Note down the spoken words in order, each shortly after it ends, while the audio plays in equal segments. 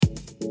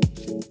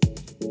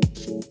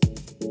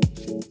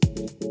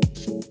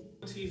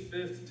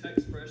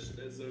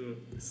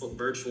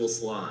virtual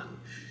salon.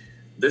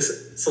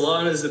 This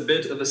salon is a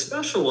bit of a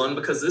special one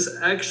because this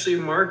actually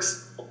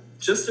marks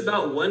just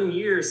about 1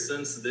 year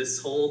since this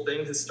whole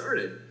thing has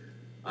started.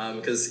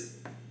 Because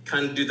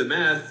kind of do the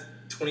math,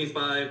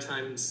 25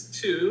 times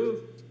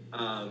 2,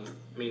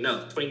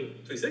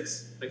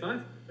 26,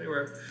 25,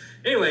 anywhere.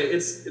 Anyway,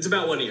 it's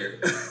about 1 year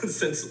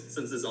since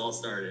this all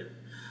started.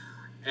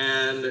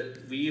 And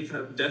we've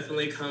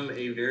definitely come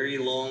a very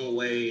long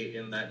way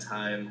in that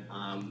time.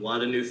 A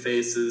lot of new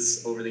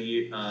faces over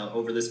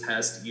this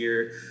past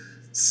year.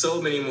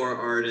 So many more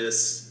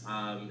artists.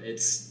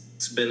 It's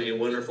been a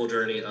wonderful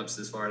journey up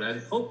this far, and I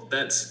hope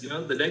that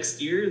the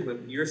next year, the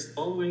years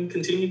following,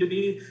 continue to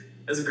be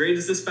as great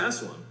as this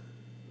past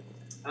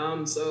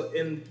one. So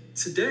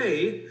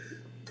today,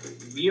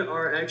 we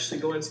are actually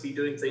going to be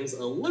doing things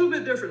a little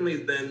bit differently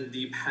than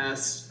the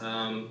past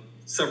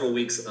several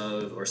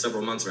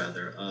months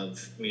rather,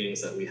 of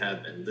meetings that we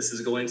have been. This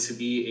is going to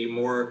be a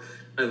more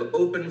kind of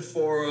open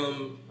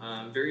forum,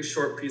 very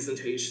short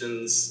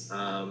presentations,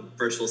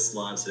 virtual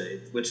salon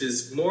today, which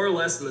is more or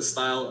less in the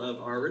style of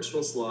our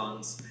original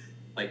salons,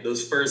 like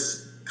those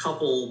first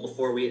couple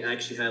before we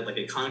actually had like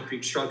a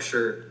concrete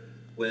structure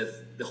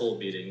with the whole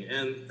meeting.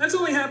 And that's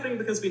only happening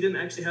because we didn't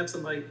actually have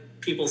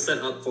people set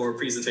up for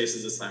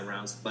presentations this time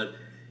around, but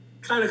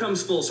kind of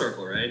comes full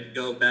circle, right?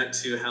 Go back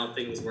to how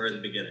things were in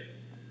the beginning.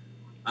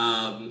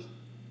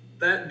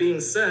 That being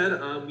said,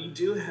 we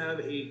do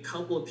have a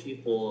couple of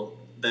people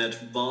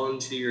that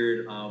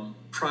volunteered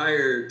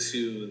prior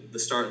to the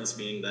start of this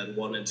meeting that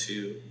wanted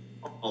to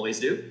always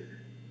do.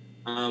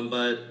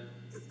 But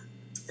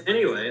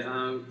anyway,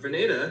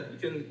 Renata, you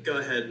can go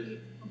ahead and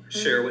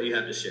share what you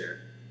have to share.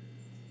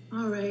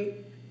 All right.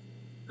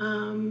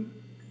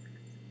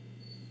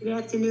 Good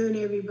afternoon,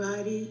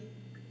 everybody.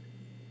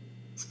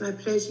 It's my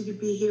pleasure to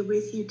be here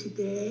with you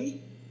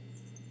today.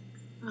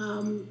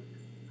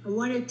 I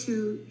wanted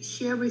to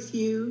share with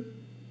you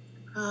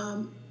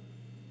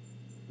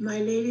my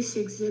latest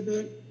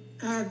exhibit.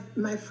 I have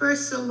my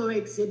first solo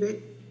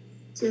exhibit,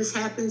 just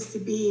happens to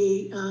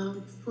be a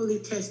fully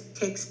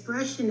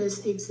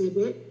Texpressionist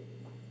exhibit,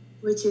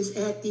 which is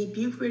at the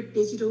Beaufort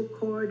Digital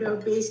Corridor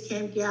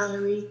Basecamp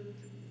Gallery.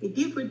 The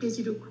Beaufort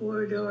Digital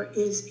Corridor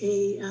is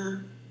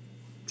a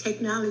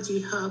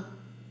technology hub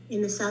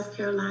in the South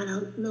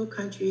Carolina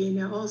Lowcountry, and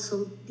they're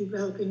also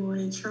developing one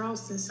in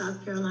Charleston,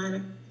 South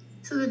Carolina.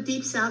 So the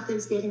Deep South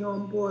is getting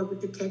on board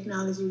with the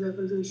technology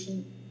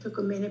revolution. Took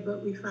a minute,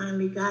 but we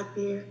finally got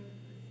there.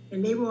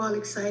 And they were all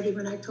excited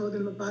when I told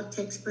them about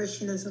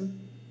Texpressionism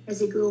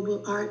as a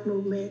global art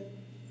movement.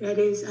 That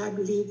is, I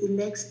believe, the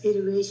next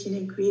iteration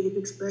in creative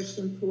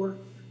expression for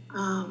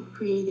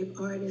creative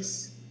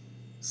artists.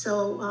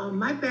 So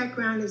my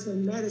background is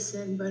in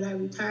medicine, but I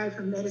retired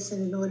from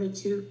medicine in order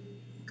to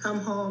come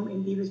home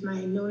and be with my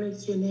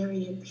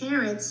nonagenarian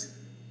parents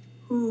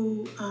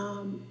who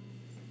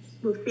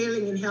were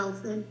failing in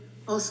health, and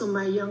also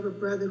my younger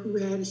brother who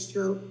had a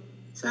stroke.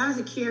 So I was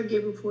a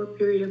caregiver for a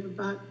period of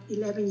about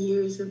 11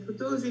 years. And for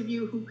those of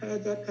you who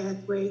had that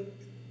pathway,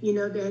 you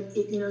know that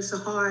it's a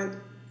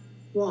hard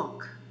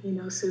walk,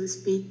 so to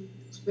speak.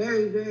 It's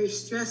very, very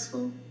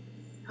stressful,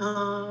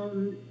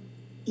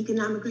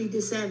 economically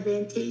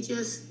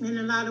disadvantageous in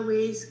a lot of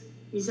ways,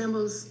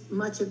 resembles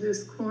much of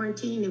this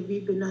quarantine that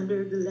we've been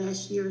under the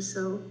last year or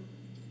so.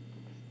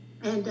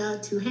 And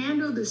to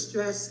handle the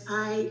stress,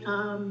 I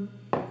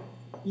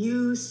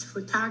used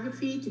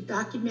photography to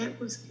document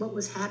what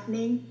was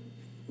happening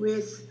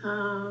with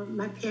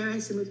my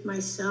parents and with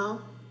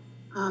myself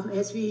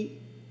as we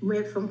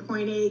went from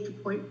point A to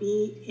point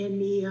B in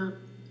the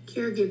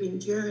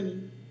caregiving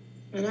journey.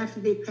 And after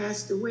they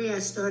passed away, I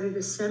started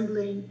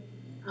assembling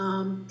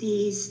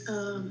these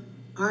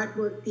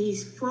artwork,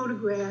 these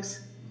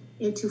photographs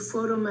into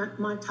photo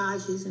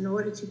montages in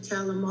order to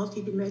tell a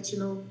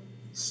multidimensional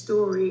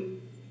story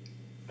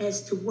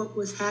as to what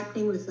was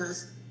happening with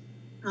us.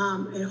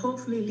 And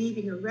hopefully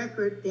leaving a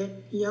record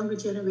that younger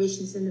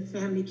generations in the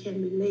family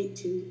can relate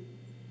to.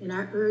 And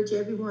I urge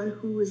everyone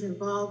who is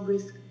involved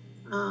with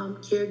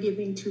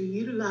caregiving to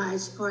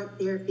utilize art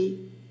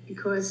therapy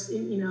because,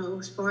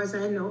 as far as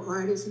I know,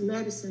 art is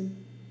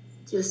medicine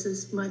just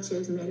as much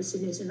as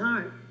medicine is an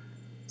art.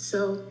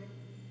 So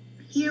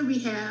here we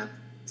have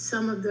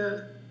some of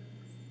the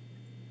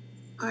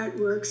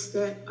artworks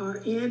that are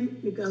in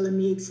the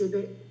Gullamy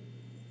exhibit.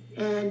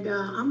 And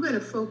I'm going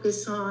to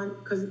focus on,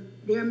 because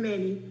there are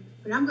many,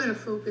 but I'm going to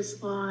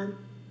focus on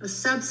a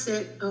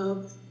subset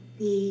of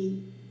the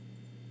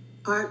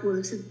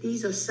artworks.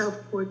 These are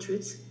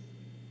self-portraits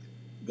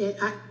that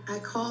I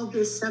call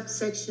this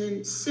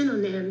subsection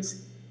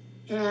synonyms.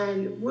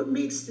 And what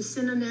makes the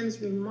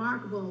synonyms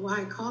remarkable and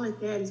why I call it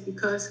that is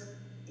because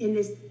in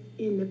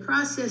the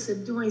process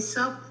of doing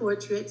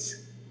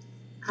self-portraits,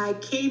 I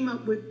came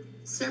up with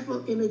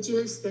several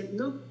images that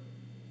look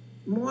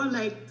more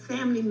like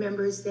family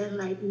members than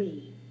like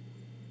me.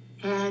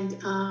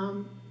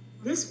 And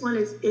this one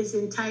is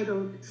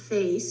entitled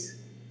Face.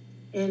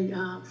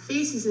 And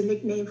Face is a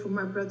nickname for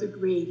my brother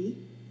Grady.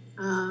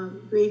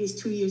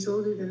 Grady's 2 years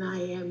older than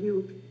I am. We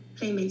were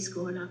playmates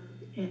growing up,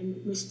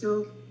 and we're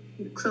still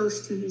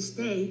close to this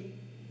day.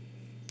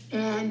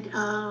 And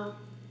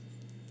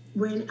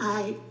when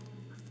I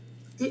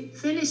did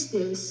finish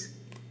this,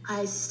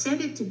 I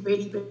sent it to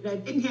Brady, but I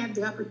didn't have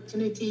the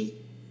opportunity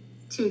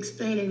to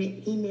explain in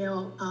an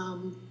email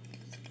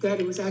that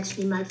it was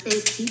actually my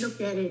face. He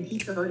looked at it and he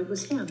thought it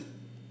was him.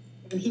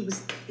 And he was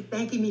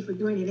thanking me for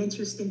doing an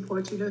interesting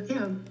portrait of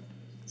him.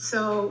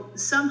 So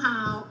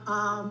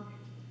somehow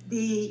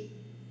the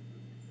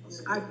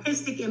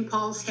artistic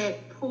impulse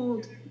had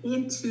pulled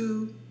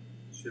into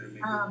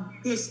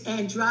this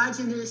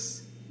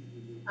androgynous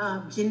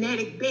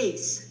genetic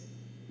base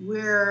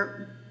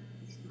where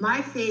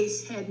my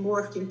face had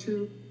morphed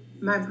into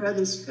my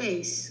brother's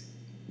face.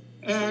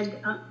 And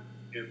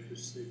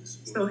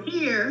so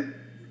here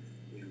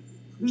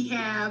we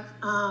have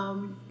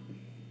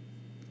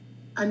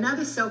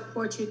another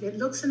self-portrait that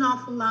looks an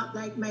awful lot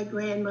like my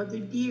grandmother,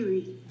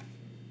 Dearie.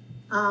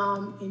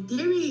 And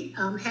Dearie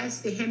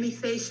has the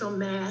hemifacial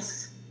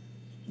mask,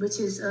 which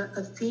is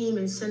a theme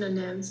in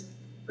synonyms,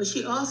 but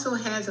she also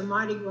has a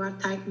Mardi Gras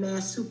type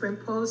mask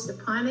superimposed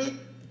upon it.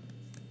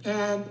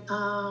 And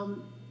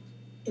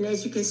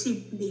as you can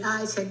see, the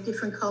eyes have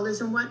different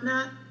colors and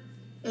whatnot.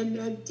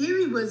 And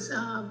Dearie was,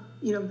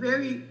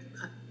 very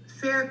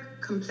fair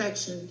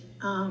complexioned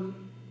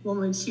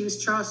woman. She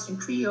was Charleston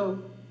Creole,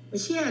 but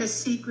she had a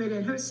secret,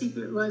 and her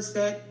secret was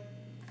that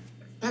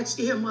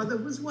actually her mother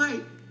was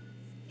white.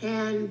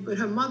 But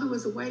her mother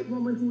was a white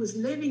woman who was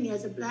living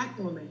as a Black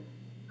woman.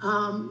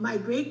 My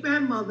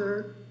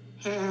great-grandmother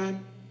had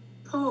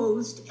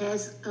posed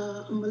as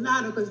a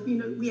mulatto, because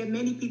we have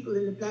many people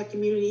in the Black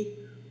community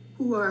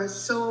who are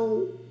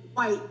so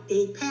white,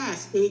 they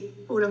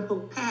quote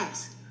unquote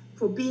pass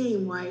for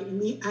being white.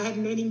 And I had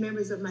many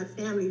members of my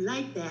family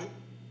like that.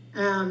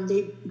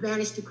 They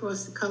vanished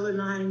across the color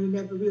line, and we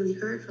never really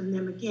heard from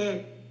them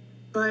again.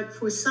 But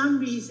for some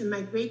reason,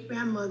 my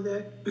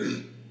great-grandmother,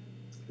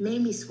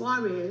 Mamie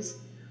Suarez,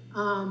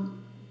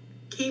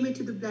 came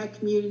into the Black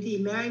community,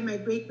 married my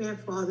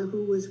great-grandfather,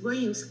 who was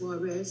William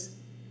Suarez,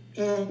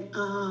 and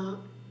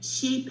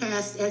she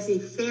passed as a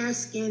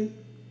fair-skinned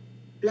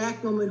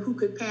Black woman who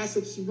could pass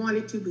if she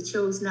wanted to, but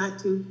chose not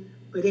to.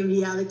 But in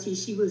reality,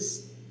 she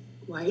was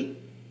white.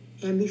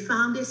 And we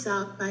found this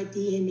out by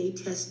DNA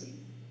testing.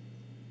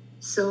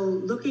 So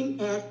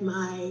looking at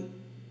my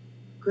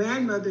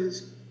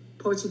grandmother's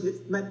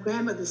portrait, my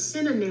grandmother's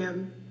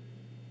synonym,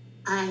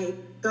 I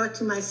thought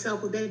to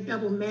myself, well, that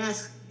double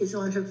mask is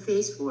on her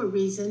face for a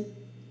reason,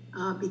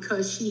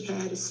 because she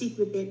had a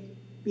secret that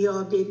we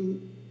all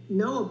didn't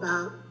know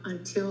about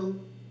until,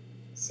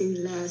 say,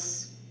 the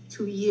last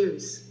 2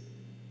 years.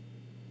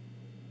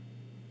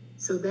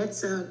 So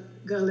that's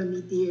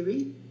Gulami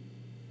Dearie.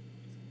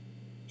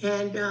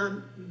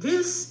 And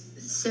this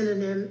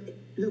synonym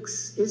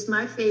is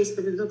my face,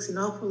 but it looks an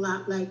awful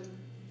lot like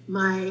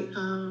my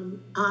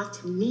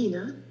Aunt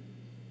Mina.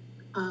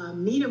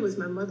 Mina was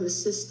my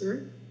mother's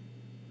sister.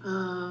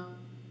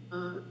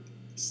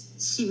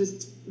 She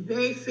was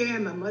very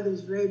fair. My mother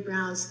was very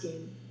brown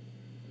skinned.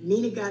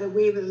 Mina got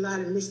away with a lot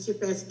of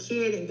mischief as a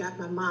kid and got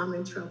my mom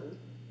in trouble.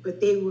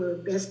 But they were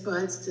best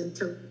buds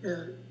until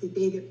the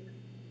day that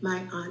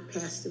my aunt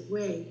passed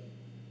away.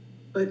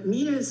 But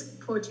Mina's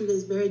portrait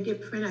is very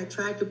different. I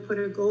tried to put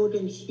a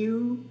golden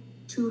hue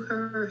to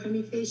her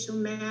hemifacial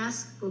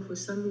mask, but for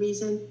some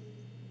reason,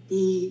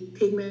 the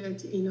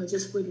pigment,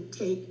 just wouldn't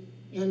take.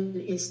 And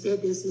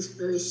instead, there's this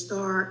very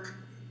stark,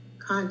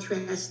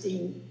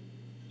 contrasting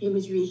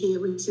imagery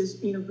here, which is,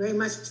 very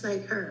much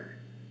like her.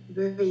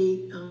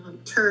 Very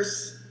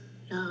terse,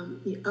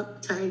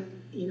 uptight,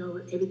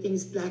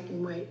 everything's black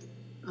and white,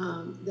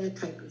 that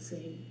type of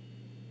thing.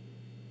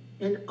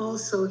 And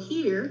also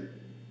here,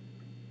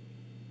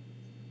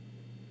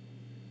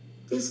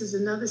 this is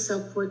another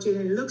self-portrait,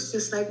 and it looks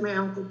just like my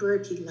Uncle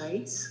Bertie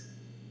Lights.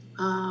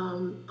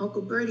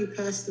 Uncle Bertie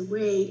passed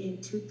away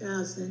in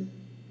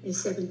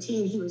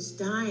 2017. He was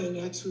dying,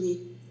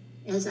 actually,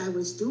 as I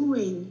was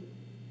doing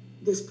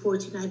this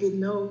portrait. I didn't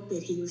know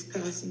that he was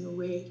passing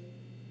away.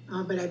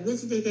 But I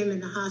visited him in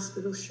the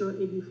hospital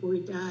shortly before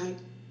he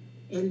died.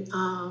 And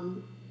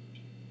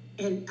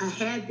I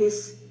had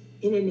this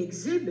in an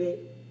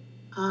exhibit.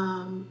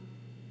 And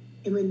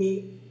when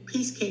the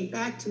piece came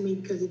back to me,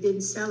 because it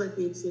didn't sell at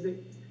the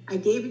exhibit, I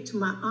gave it to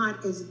my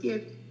aunt as a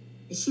gift.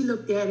 And she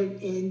looked at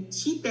it and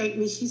she thanked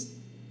me. She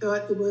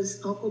thought it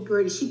was Uncle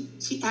Bertie.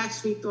 She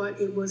actually thought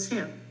it was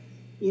him.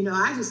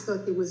 I just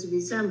thought there was a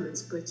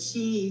resemblance, but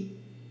she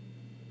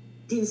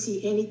didn't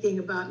see anything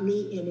about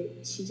me in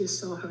it. She just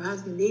saw her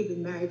husband. They've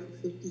been married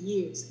for 50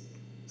 years.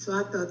 So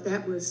I thought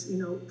that was,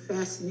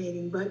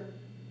 fascinating. But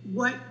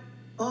what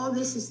all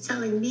this is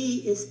telling me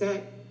is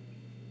that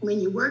when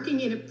you're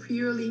working in a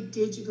purely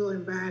digital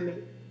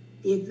environment,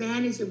 the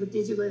advantage of a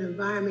digital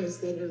environment is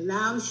that it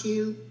allows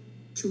you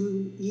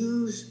to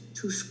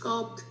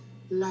sculpt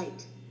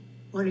light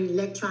on an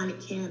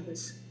electronic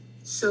canvas.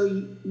 So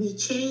we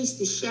change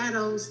the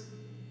shadows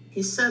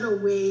in subtle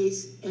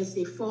ways as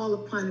they fall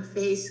upon a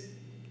face.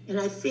 And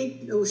I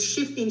think those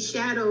shifting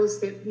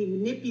shadows that we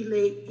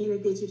manipulate in a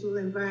digital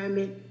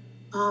environment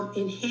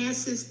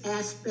enhances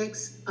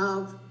aspects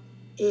of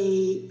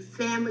a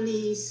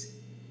family's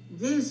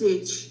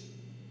visage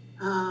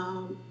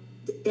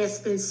that's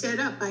been set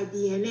up by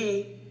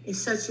DNA in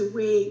such a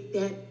way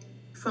that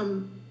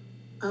from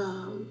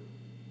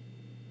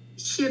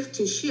shift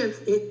to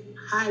shift, it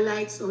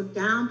highlights or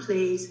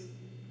downplays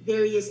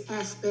various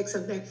aspects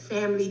of that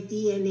family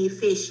DNA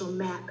facial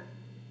map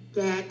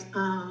that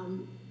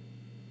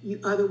you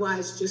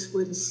otherwise just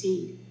wouldn't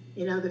see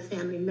in other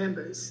family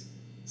members.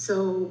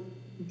 So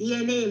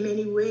DNA in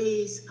many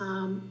ways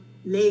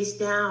lays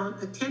down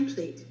a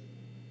template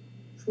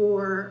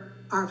for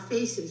our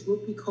faces,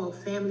 what we call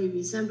family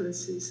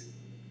resemblances.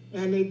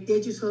 And a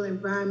digital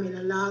environment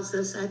allows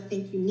us, I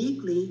think,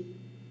 uniquely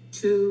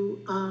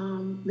to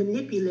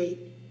manipulate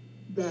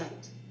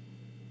that.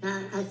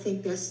 I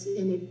think that's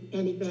an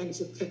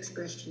advantage of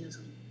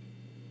Texpressionism.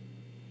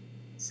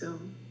 So.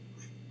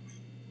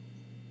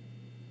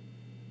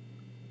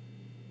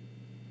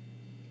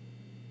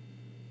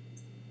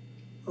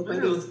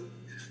 Well,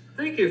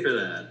 thank you for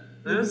that.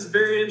 That's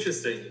very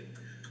interesting.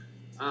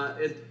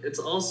 It's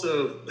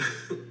also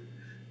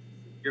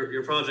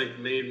your project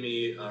made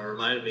me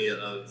reminded me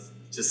of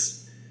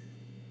just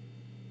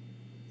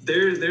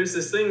there's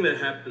this thing that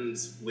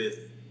happens with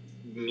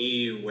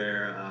me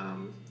where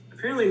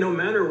apparently no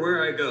matter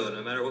where I go,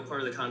 no matter what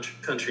part of the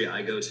country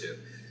I go to,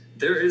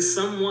 there is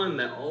someone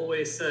that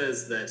always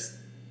says that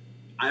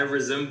I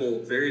resemble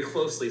very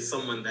closely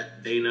someone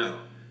that they know.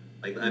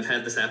 Like I've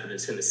had this happen in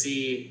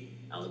Tennessee,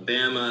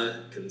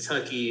 Alabama,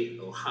 Kentucky,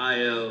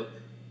 Ohio,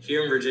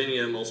 here in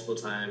Virginia multiple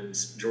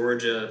times,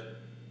 Georgia,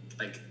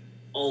 like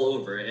all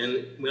over.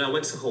 And when I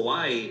went to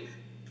Hawaii,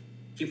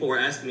 people were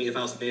asking me if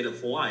I was made of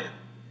Hawaiian,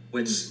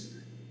 which,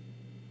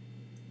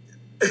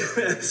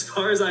 as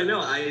far as I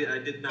know, I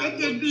did not. Check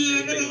your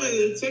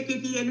DNA. Check your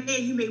DNA.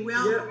 You may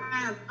well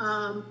have,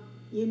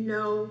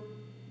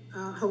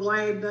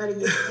 Hawaiian blood in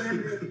your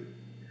family.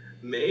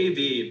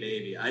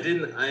 Maybe. I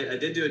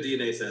did do a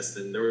DNA test,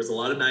 and there was a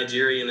lot of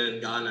Nigerian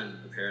and Ghanaian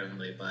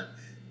apparently, but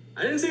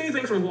I didn't see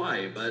anything from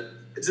Hawaii. But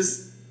it's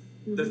just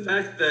the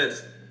fact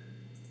that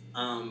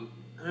I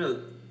don't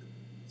know,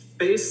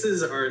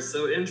 faces are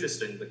so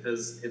interesting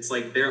because it's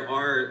like there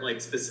are like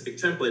specific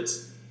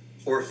templates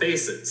for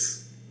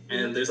faces,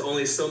 and there's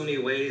only so many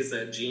ways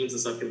that genes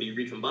and stuff can be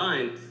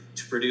recombined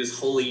to produce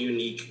wholly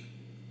unique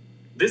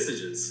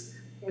visages.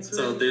 That's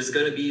so right. There's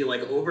going to be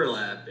like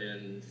overlap,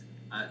 and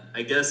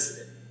I guess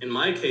in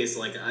my case,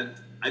 like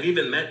I've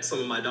even met some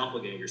of my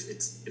doppelgangers.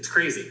 It's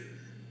crazy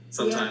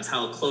sometimes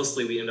how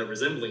closely we end up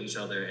resembling each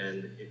other,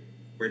 and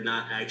we're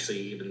not actually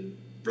even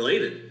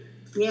related.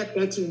 Yeah,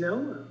 that you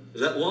know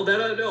of.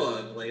 That I know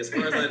of. Like as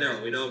far as I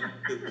know, we don't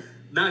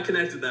not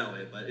connected that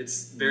way, but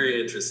it's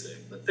very interesting.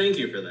 But thank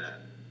you for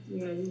that.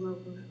 Yeah, you're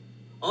welcome.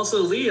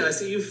 Also, Lee, I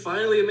see you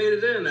finally made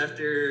it in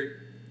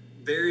after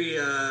very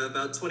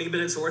about 20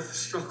 minutes worth of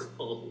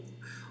struggle.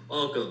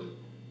 Welcome.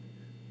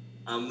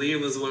 Lee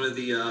was one of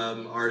the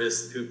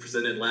artists who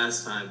presented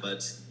last time,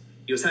 but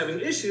he was having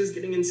issues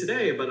getting in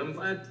today, but I'm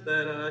glad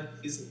that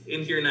he's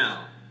in here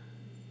now.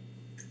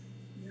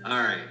 All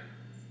right.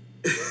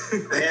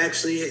 I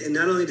actually,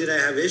 not only did I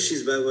have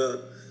issues, but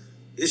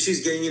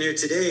issues getting in here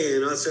today,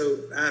 and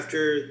also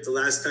after the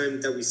last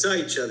time that we saw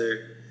each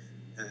other,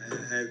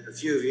 a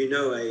few of you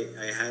know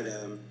I had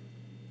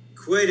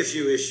quite a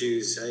few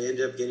issues. I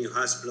ended up getting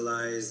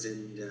hospitalized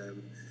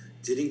and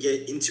didn't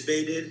get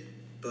intubated,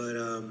 but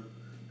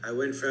I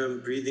went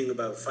from breathing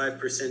about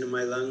 5% of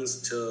my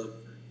lungs to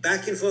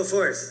back in full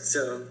force.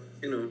 So,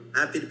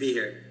 happy to be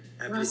here.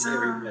 Happy to see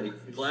everybody.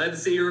 Glad to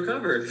see you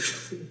recovered.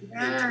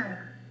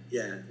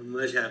 Yeah, I'm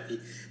much happy.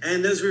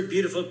 And those were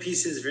beautiful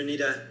pieces,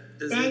 Vernita.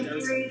 That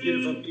was a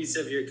beautiful piece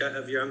of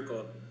your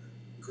uncle.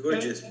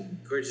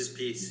 Gorgeous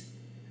piece.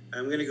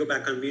 I'm going to go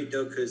back on mute,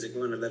 though, because I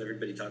want to let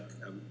everybody talk.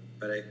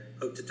 But I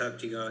hope to talk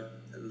to you all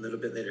a little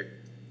bit later.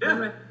 Yeah. All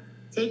right.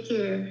 Take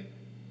care.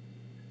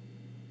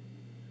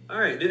 All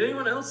right. Did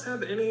anyone else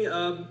have any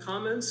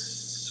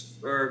comments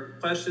or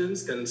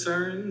questions,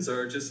 concerns,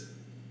 or just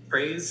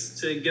praise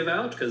to give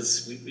out?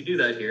 Because we do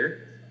that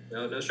here.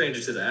 No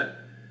stranger to that.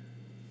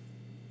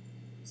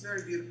 It's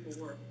very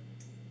beautiful work.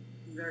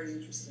 Very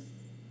interesting.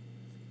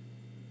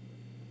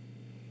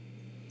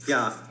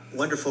 Yeah,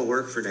 wonderful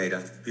work for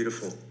Nada.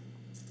 Beautiful.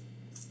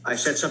 I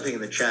said something in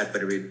the chat,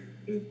 but I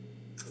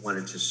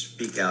wanted to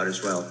speak out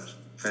as well.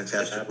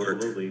 Fantastic work.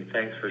 Absolutely.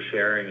 Thanks for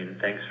sharing, and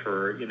thanks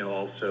for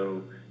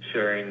also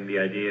sharing the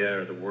idea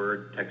or the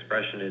word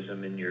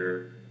Texpressionism in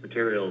your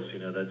materials.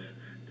 That's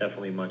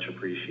definitely much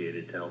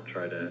appreciated to help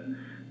try to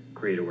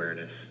create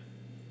awareness.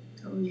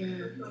 Oh yeah.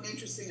 An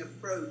interesting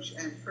approach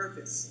and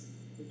purpose,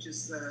 which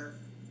is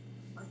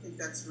I think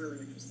that's really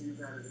interesting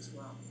about it as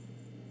well.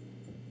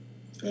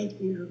 Thank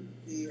you.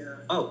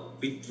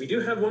 We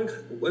do have one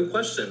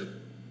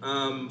question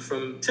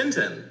from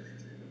Tintin.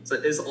 So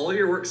is all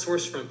your work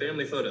sourced from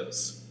family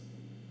photos?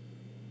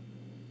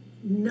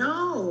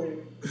 No.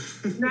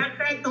 Matter of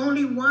fact,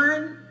 only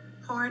one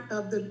part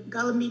of the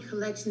Gullah Me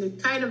collection. The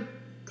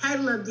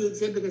title of the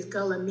exhibit is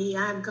Gullah Me.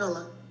 I'm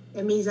Gullah.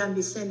 That means I'm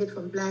descended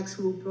from blacks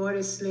who brought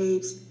as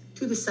slaves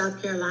to the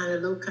South Carolina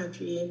Low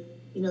Country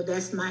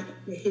That's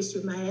the history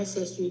of my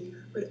ancestry.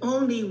 But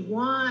only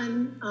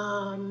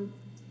one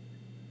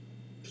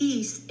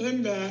piece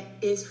in that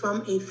is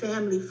from a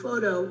family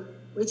photo,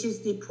 which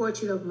is the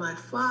portrait of my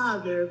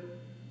father,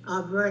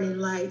 Vernon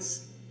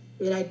Lights,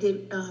 that I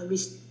did.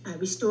 I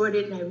restored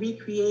it and I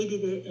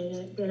recreated it,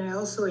 and then I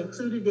also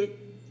included it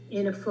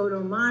in a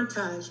photo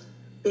montage.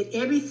 But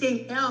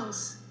everything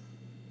else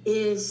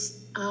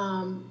is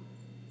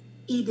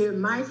either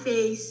my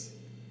face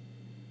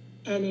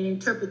and an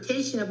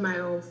interpretation of my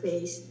own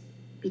face,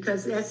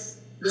 because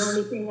that's the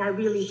only thing I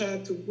really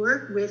had to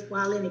work with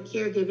while in a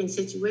caregiving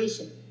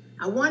situation.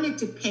 I wanted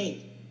to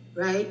paint,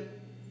 right?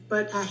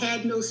 But I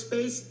had no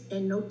space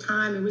and no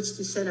time in which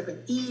to set up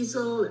an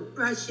easel and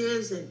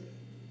brushes, and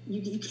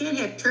you can't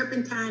have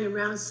turpentine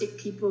around sick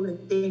people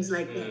and things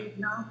like that,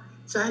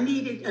 So I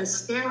needed a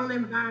sterile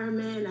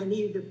environment. I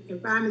needed an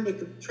environment that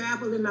could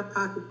travel in my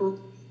pocketbook.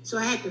 So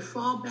I had to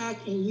fall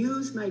back and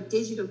use my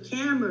digital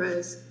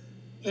cameras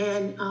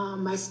and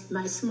my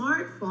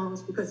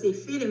smartphones, because they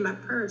fit in my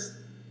purse.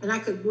 And I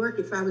could work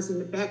if I was in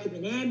the back of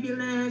an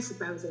ambulance,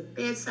 if I was at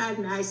bedside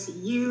in the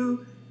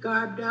ICU,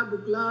 garbed up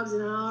with gloves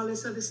and all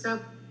this other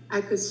stuff,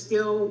 I could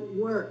still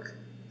work,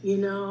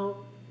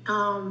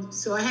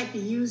 So I had to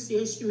use the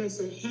instruments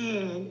at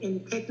hand,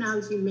 and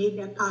technology made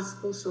that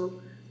possible.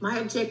 So my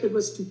objective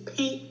was to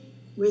paint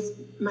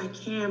with my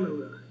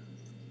camera.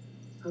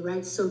 All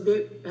right, so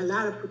a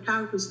lot of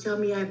photographers tell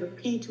me I have a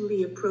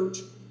painterly approach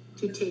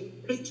to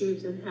take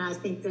pictures, and I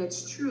think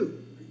that's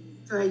true.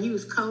 So I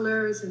use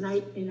colors, and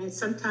I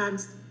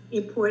sometimes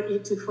import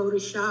into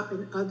Photoshop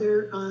and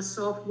other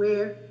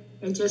software,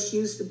 and just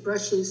use the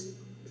brushes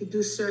to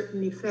do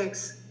certain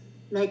effects.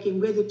 Like in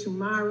Wither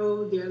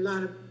Tomorrow, there are a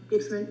lot of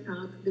different,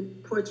 the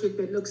portrait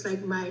that looks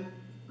like my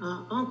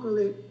uncle,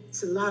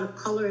 it's a lot of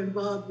color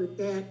involved with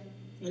that,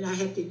 and I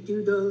had to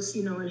do those,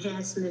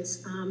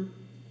 enhancements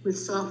with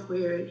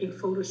software in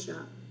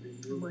Photoshop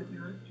and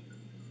whatnot.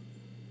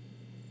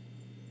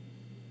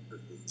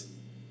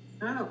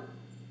 Oh.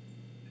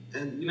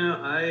 And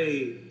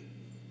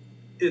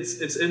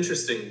it's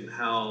interesting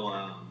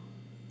how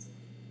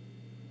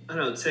I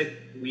don't know,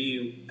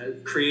 we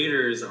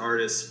creators,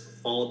 artists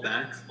fall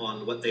back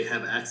on what they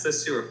have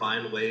access to, or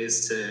find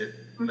ways to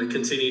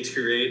continue to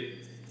create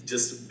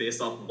just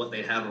based off of what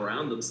they have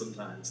around them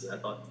sometimes.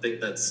 And I think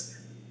that's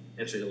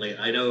interesting. Like,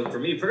 I know for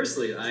me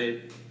personally,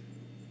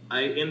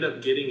 I end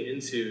up getting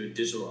into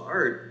digital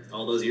art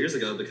all those years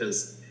ago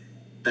because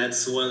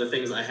that's one of the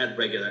things I had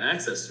regular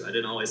access to. I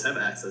didn't always have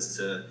access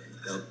to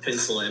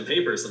pencil and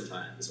paper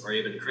sometimes, or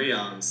even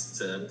crayons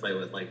to play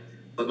with.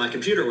 But my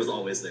computer was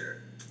always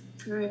there.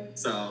 Right.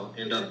 So I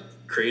end up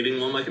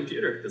creating on my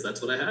computer because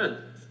that's what I had.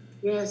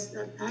 Yes,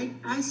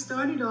 I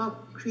started off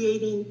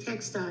creating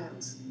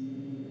textiles,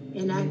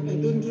 and I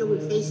didn't deal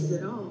with faces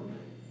at all.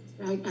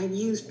 I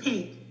used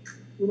paint,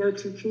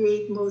 to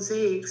create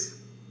mosaics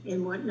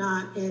and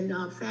whatnot, and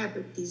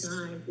fabric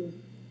designs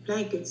and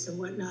blankets and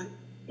whatnot.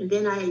 And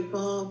then I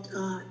evolved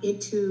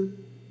into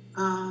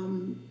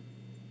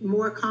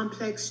more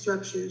complex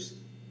structures.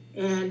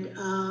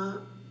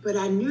 But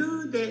I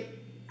knew that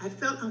I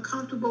felt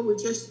uncomfortable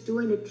with just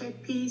doing a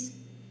tech piece,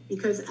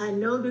 because I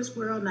know this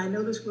world, and I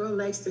know this world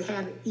likes to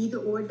have an either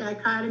or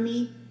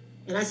dichotomy.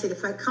 And I said,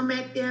 if I come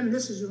at them,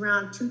 this is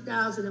around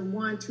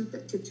 2001 to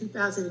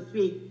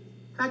 2003.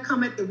 If I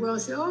come at the world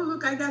and say, oh,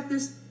 look, I got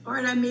this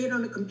art I made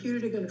on the computer,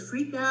 they're going to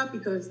freak out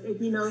because,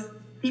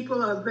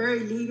 people are very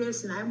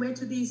elitist. And I went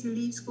to these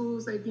elite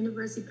schools like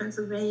University of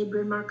Pennsylvania,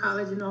 Bryn Mawr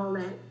College and all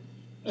that.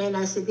 And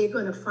I said, they're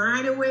going to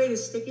find a way to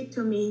stick it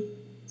to me.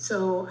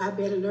 So I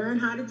better learn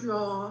how to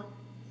draw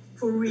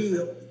for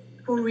real,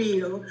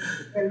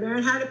 and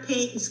learn how to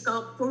paint and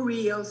sculpt for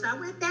real. So I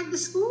went back to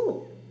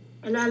school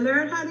and I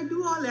learned how to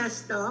do all that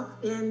stuff.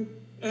 And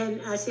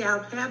I said,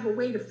 I'll have a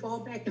way to fall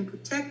back and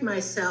protect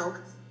myself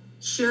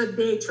should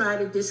they try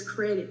to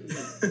discredit me.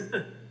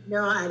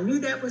 No, I knew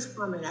that was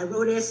coming. I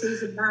wrote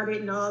essays about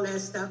it and all that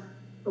stuff.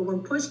 But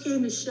when push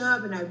came to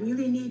shove and I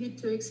really needed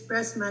to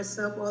express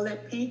myself, all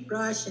that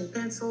paintbrush and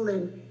pencil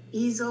and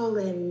easel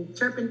and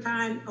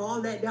turpentine,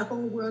 all that, the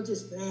whole world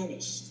just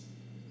vanished,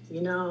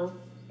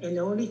 And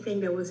the only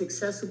thing that was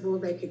accessible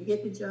that could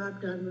get the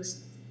job done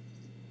was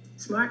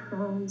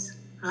smartphones,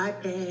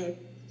 iPad,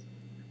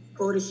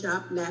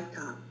 Photoshop,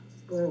 laptop,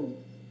 boom,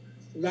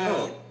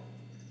 lab.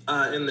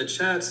 In the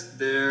chat,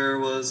 there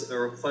was a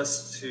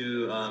request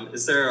to,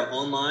 is there an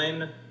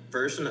online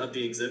version of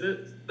the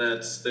exhibit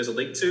that there's a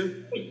link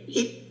to?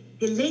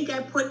 The link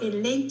I put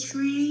in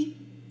Linktree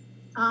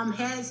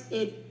has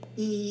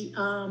the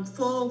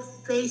full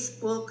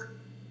Facebook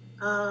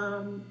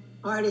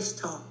artist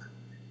talk.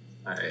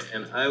 All right,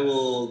 and I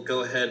will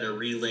go ahead and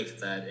relink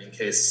that in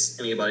case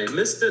anybody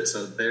missed it.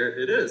 So there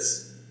it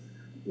is.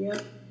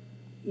 Yep.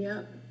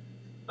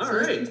 All so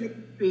right.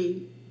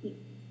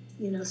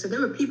 So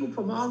there were people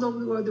from all over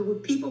the world. There were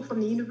people from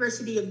the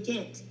University of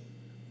Ghent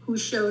who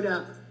showed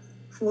up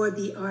for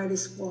the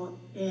artist walk,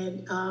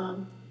 and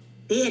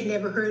they had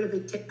never heard of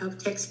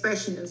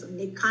Techspressionism.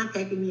 They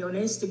contacted me on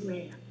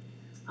Instagram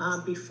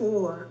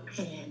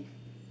beforehand,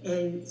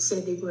 and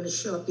said they're going to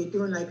show up. They're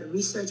doing like a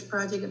research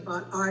project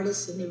about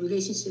artists and their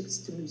relationships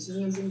to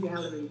museums and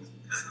galleries.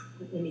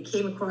 And they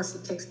came across the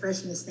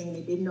Texpressionist thing, and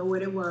they didn't know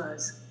what it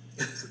was.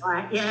 So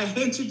I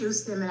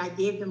introduced them, and I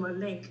gave them a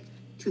link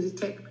to the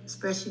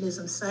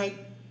Texpressionism site,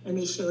 and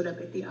they showed up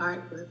at the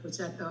artwork, which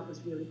I thought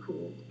was really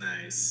cool.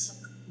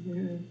 Nice.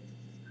 Mm-hmm.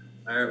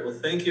 All right. Well,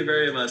 thank you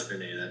very much,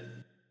 Grenada.